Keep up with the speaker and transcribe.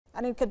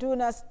And in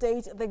Kaduna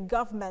State, the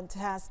government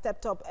has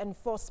stepped up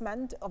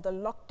enforcement of the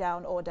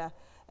lockdown order,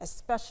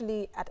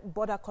 especially at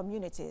border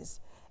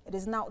communities. It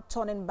is now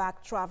turning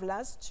back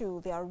travelers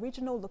to their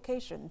original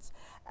locations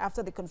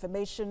after the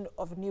confirmation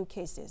of new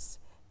cases.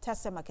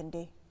 Tessa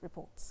Makinde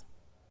reports.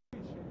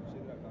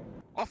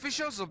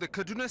 Officials of the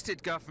Kaduna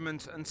State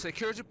government and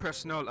security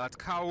personnel at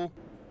Kano,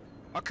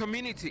 a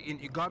community in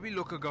Igabi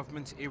local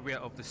government area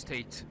of the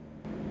state.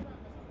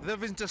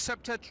 They've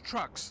intercepted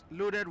trucks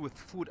loaded with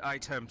food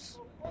items.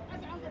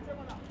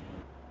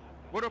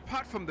 But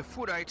apart from the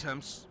food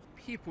items,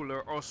 people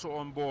are also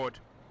on board.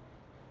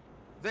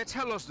 They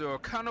tell us they are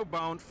Kano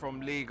bound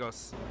from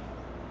Lagos.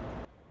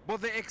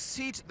 But they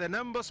exceed the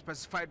number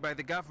specified by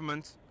the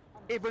government,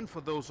 even for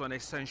those on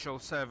essential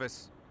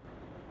service.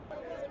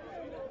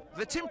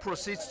 The team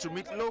proceeds to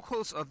meet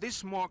locals at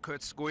these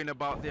markets going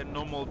about their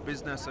normal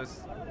businesses.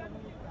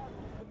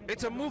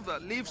 It's a move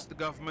that leaves the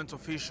government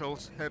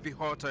officials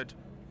heavy-hearted.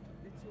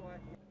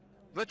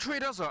 The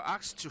traders are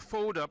asked to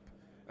fold up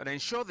and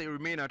ensure they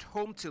remain at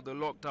home till the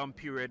lockdown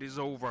period is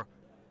over.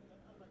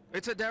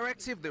 It's a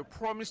directive they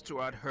promise to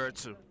adhere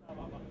to.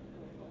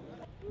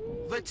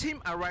 The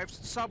team arrives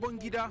at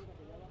Sabongida,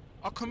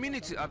 a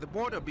community at the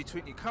border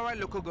between Ikara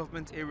local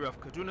government area of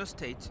Kaduna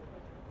State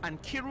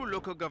and Kiru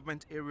local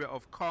government area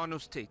of Kano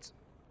State.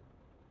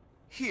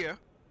 Here,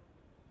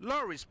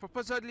 lorries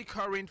purportedly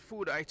carrying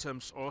food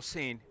items are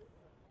seen.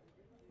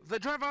 The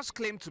drivers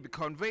claim to be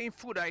conveying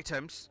food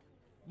items,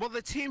 but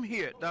the team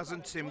here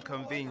doesn't seem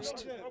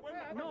convinced.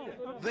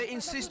 They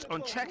insist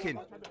on checking,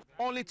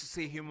 only to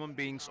see human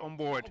beings on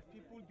board.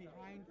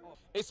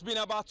 It's been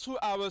about 2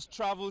 hours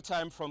travel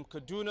time from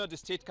Kaduna, the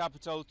state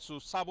capital, to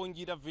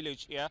Sabongida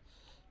village here,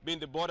 being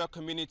the border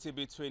community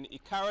between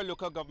Ikara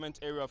local government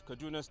area of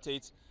Kaduna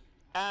State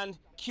and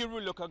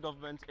Kiru local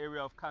government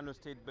area of Kano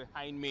State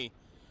behind me.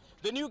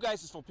 The new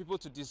guise is for people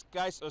to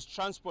disguise as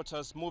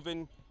transporters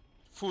moving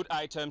food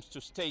items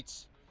to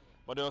states.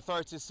 But the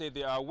authorities say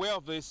they are aware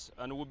of this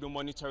and will be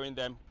monitoring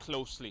them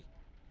closely.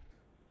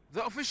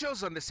 The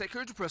officials and the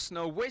security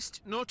personnel waste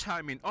no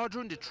time in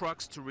ordering the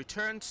trucks to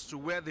return to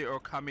where they are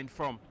coming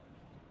from.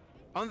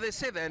 And they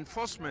say the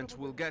enforcement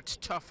will get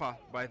tougher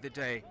by the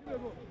day.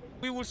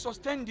 We will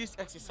sustain this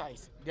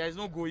exercise. There is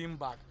no going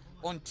back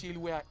until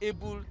we are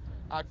able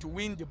to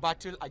win the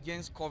battle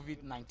against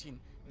COVID-19.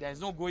 There is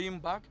no going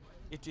back.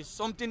 It is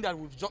something that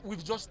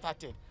we've just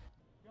started.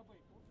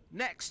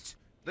 Next,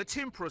 the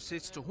team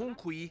proceeds to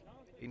Hunkui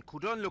in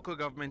Kudan local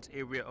government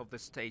area of the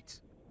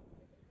state.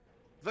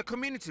 The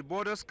community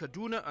borders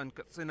Kaduna and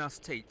Katsina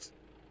state.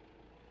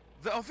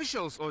 The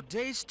officials are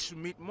dazed to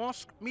meet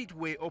mosque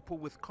midway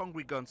open with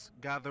congregants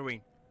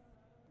gathering.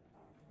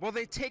 But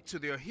they take to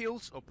their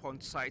heels upon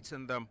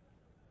sighting them.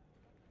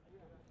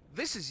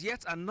 This is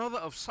yet another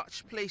of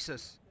such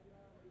places,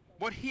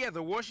 but here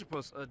the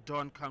worshippers are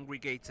done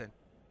congregating.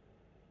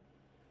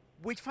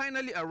 We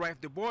finally arrived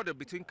at the border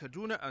between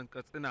Kaduna and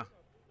Katsina.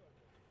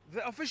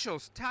 The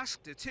officials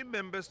tasked the team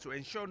members to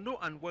ensure no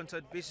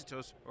unwanted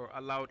visitors are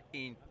allowed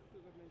in.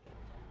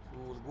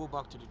 We will go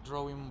back to the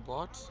drawing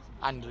board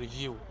and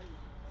review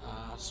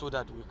so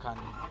that we can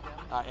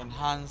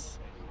enhance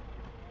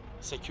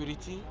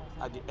security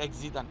at the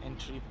exit and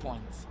entry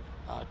points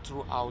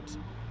throughout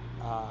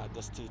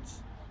the state.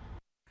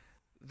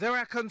 There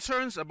are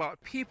concerns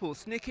about people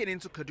sneaking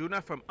into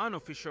Kaduna from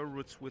unofficial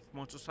routes with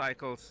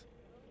motorcycles.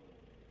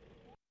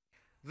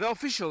 The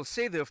officials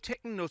say they have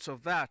taken note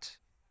of that,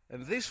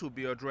 and this will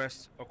be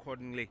addressed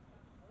accordingly.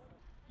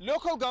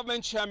 Local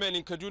government chairmen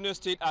in Kaduna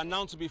State are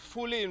now to be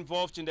fully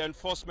involved in the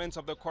enforcement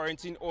of the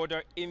quarantine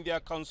order in their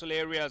council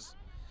areas.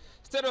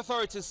 State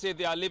authorities say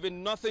they are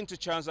leaving nothing to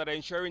chance at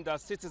ensuring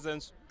that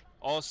citizens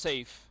are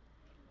safe.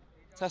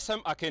 Tessa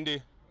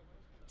Makinde,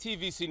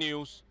 TVC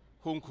News,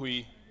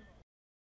 Hunkui.